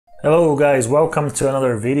Hello guys, welcome to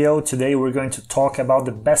another video. Today we're going to talk about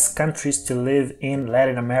the best countries to live in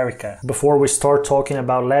Latin America. Before we start talking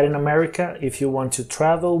about Latin America, if you want to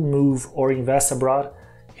travel, move or invest abroad,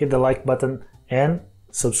 hit the like button and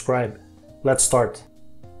subscribe. Let's start.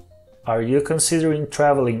 Are you considering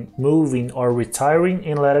traveling, moving or retiring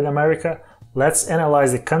in Latin America? Let's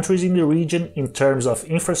analyze the countries in the region in terms of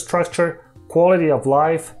infrastructure, quality of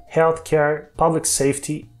life, healthcare, public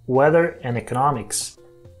safety, weather and economics.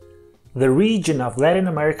 The region of Latin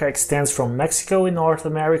America extends from Mexico in North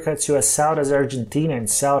America to as south as Argentina in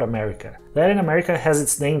South America. Latin America has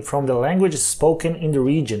its name from the languages spoken in the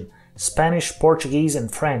region, Spanish, Portuguese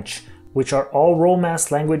and French, which are all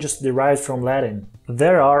Romance languages derived from Latin.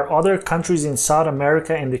 There are other countries in South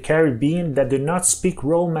America and the Caribbean that do not speak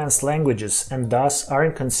Romance languages and thus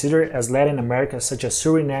aren't considered as Latin America, such as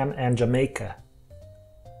Suriname and Jamaica.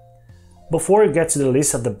 Before we get to the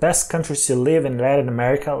list of the best countries to live in Latin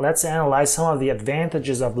America, let's analyze some of the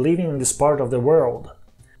advantages of living in this part of the world.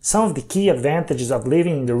 Some of the key advantages of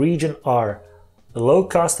living in the region are the low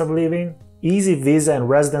cost of living, easy visa and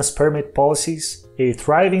residence permit policies, a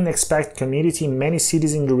thriving expat community in many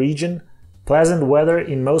cities in the region, pleasant weather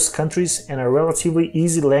in most countries, and a relatively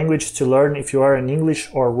easy language to learn if you are an English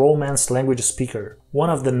or Romance language speaker. One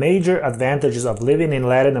of the major advantages of living in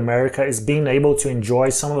Latin America is being able to enjoy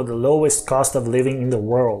some of the lowest cost of living in the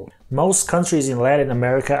world. Most countries in Latin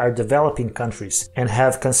America are developing countries and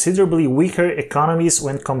have considerably weaker economies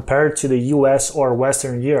when compared to the US or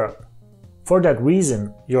Western Europe. For that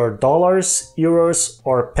reason, your dollars, euros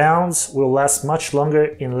or pounds will last much longer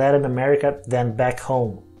in Latin America than back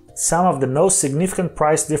home. Some of the most significant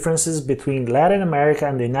price differences between Latin America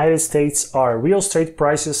and the United States are real estate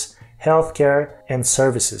prices, healthcare, and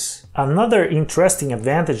services. Another interesting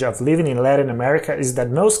advantage of living in Latin America is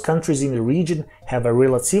that most countries in the region have a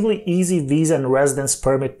relatively easy visa and residence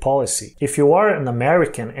permit policy. If you are an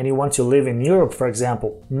American and you want to live in Europe, for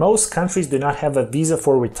example, most countries do not have a visa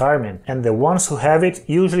for retirement, and the ones who have it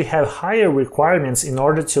usually have higher requirements in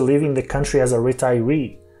order to live in the country as a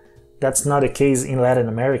retiree. That's not the case in Latin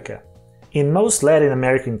America. In most Latin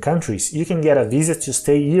American countries, you can get a visa to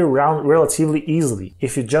stay year-round relatively easily.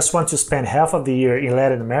 If you just want to spend half of the year in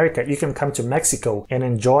Latin America, you can come to Mexico and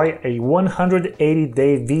enjoy a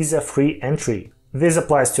 180-day visa-free entry. This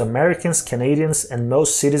applies to Americans, Canadians, and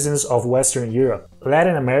most citizens of Western Europe.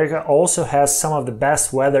 Latin America also has some of the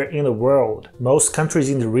best weather in the world. Most countries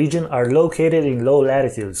in the region are located in low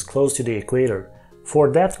latitudes, close to the equator.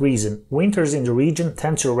 For that reason, winters in the region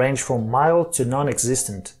tend to range from mild to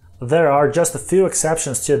non-existent. There are just a few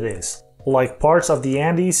exceptions to this, like parts of the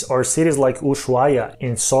Andes or cities like Ushuaia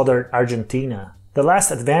in southern Argentina. The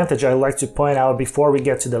last advantage I'd like to point out before we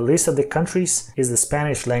get to the list of the countries is the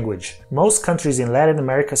Spanish language. Most countries in Latin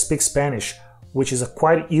America speak Spanish, which is a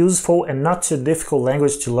quite useful and not too difficult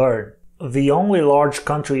language to learn. The only large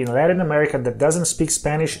country in Latin America that doesn't speak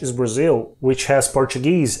Spanish is Brazil, which has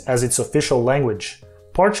Portuguese as its official language.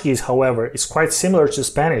 Portuguese, however, is quite similar to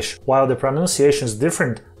Spanish. While the pronunciation is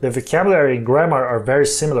different, the vocabulary and grammar are very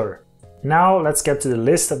similar. Now let's get to the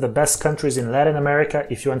list of the best countries in Latin America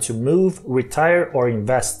if you want to move, retire or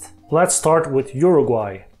invest. Let's start with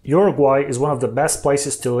Uruguay. Uruguay is one of the best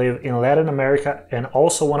places to live in Latin America and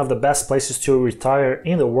also one of the best places to retire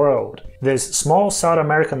in the world. This small South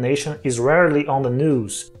American nation is rarely on the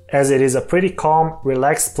news, as it is a pretty calm,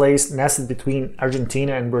 relaxed place nested between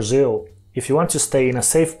Argentina and Brazil. If you want to stay in a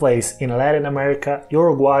safe place in Latin America,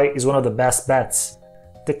 Uruguay is one of the best bets.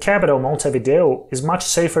 The capital, Montevideo, is much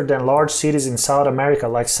safer than large cities in South America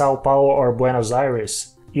like Sao Paulo or Buenos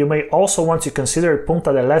Aires. You may also want to consider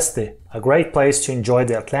Punta del Este, a great place to enjoy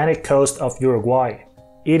the Atlantic coast of Uruguay.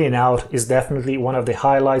 Eating out is definitely one of the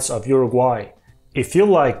highlights of Uruguay. If you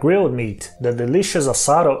like grilled meat, the delicious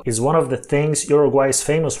asado is one of the things Uruguay is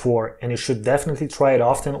famous for, and you should definitely try it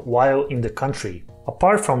often while in the country.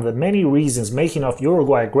 Apart from the many reasons making of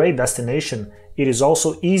Uruguay a great destination, it is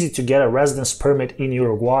also easy to get a residence permit in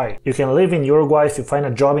Uruguay. You can live in Uruguay if you find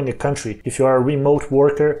a job in the country, if you are a remote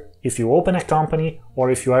worker, if you open a company,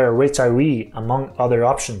 or if you are a retiree, among other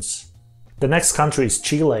options. The next country is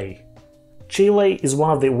Chile. Chile is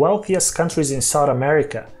one of the wealthiest countries in South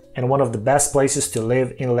America and one of the best places to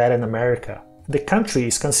live in Latin America. The country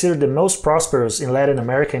is considered the most prosperous in Latin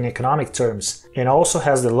America in economic terms and also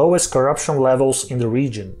has the lowest corruption levels in the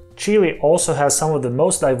region. Chile also has some of the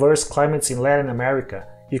most diverse climates in Latin America.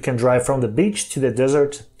 You can drive from the beach to the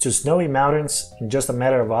desert to snowy mountains in just a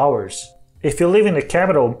matter of hours. If you live in the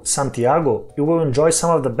capital, Santiago, you will enjoy some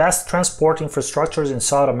of the best transport infrastructures in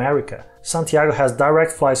South America. Santiago has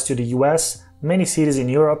direct flights to the US, many cities in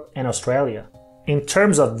Europe and Australia. In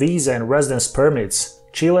terms of visa and residence permits,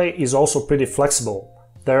 Chile is also pretty flexible.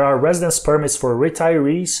 There are residence permits for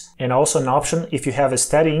retirees and also an option if you have a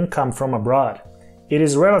steady income from abroad. It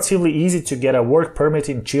is relatively easy to get a work permit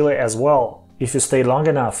in Chile as well. If you stay long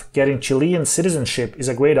enough, getting Chilean citizenship is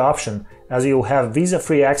a great option, as you will have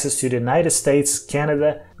visa-free access to the United States,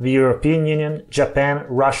 Canada, the European Union, Japan,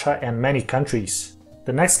 Russia, and many countries.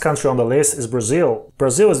 The next country on the list is Brazil.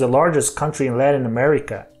 Brazil is the largest country in Latin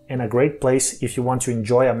America and a great place if you want to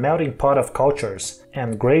enjoy a melting pot of cultures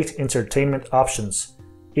and great entertainment options.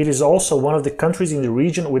 It is also one of the countries in the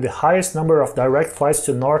region with the highest number of direct flights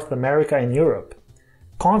to North America and Europe.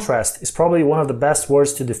 Contrast is probably one of the best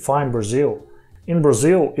words to define Brazil. In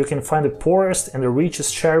Brazil, you can find the poorest and the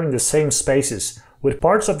richest sharing the same spaces, with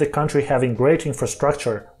parts of the country having great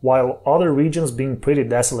infrastructure, while other regions being pretty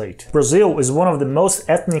desolate. Brazil is one of the most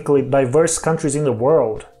ethnically diverse countries in the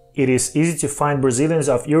world. It is easy to find Brazilians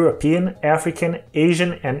of European, African,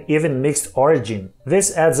 Asian, and even mixed origin.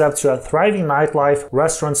 This adds up to a thriving nightlife,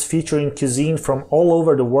 restaurants featuring cuisine from all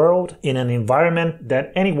over the world, in an environment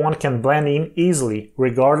that anyone can blend in easily,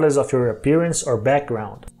 regardless of your appearance or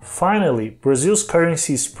background. Finally, Brazil's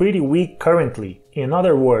currency is pretty weak currently. In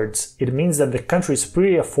other words, it means that the country is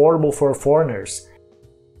pretty affordable for foreigners.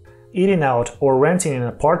 Eating out or renting an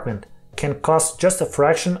apartment can cost just a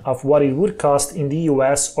fraction of what it would cost in the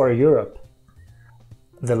US or Europe.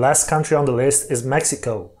 The last country on the list is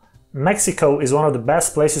Mexico. Mexico is one of the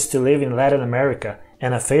best places to live in Latin America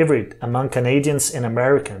and a favorite among Canadians and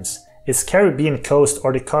Americans. Its Caribbean coast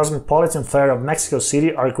or the cosmopolitan flair of Mexico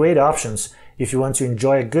City are great options if you want to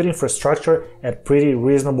enjoy a good infrastructure at pretty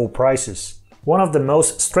reasonable prices. One of the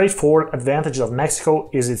most straightforward advantages of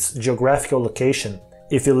Mexico is its geographical location.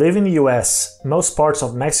 If you live in the US, most parts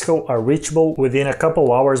of Mexico are reachable within a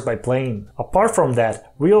couple hours by plane. Apart from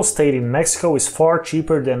that, real estate in Mexico is far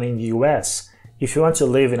cheaper than in the US. If you want to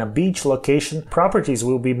live in a beach location, properties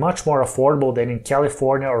will be much more affordable than in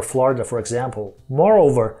California or Florida, for example.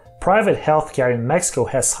 Moreover, private healthcare in Mexico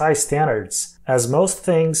has high standards. As most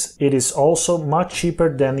things, it is also much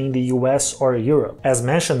cheaper than in the US or Europe. As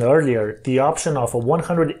mentioned earlier, the option of a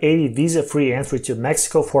 180 visa-free entry to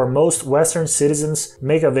Mexico for most Western citizens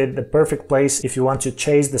make of it the perfect place if you want to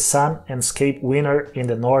chase the sun and escape winter in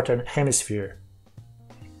the Northern Hemisphere.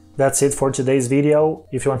 That's it for today's video.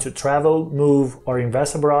 If you want to travel, move, or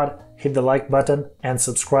invest abroad, hit the like button and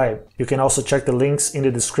subscribe. You can also check the links in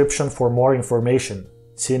the description for more information.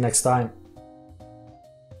 See you next time.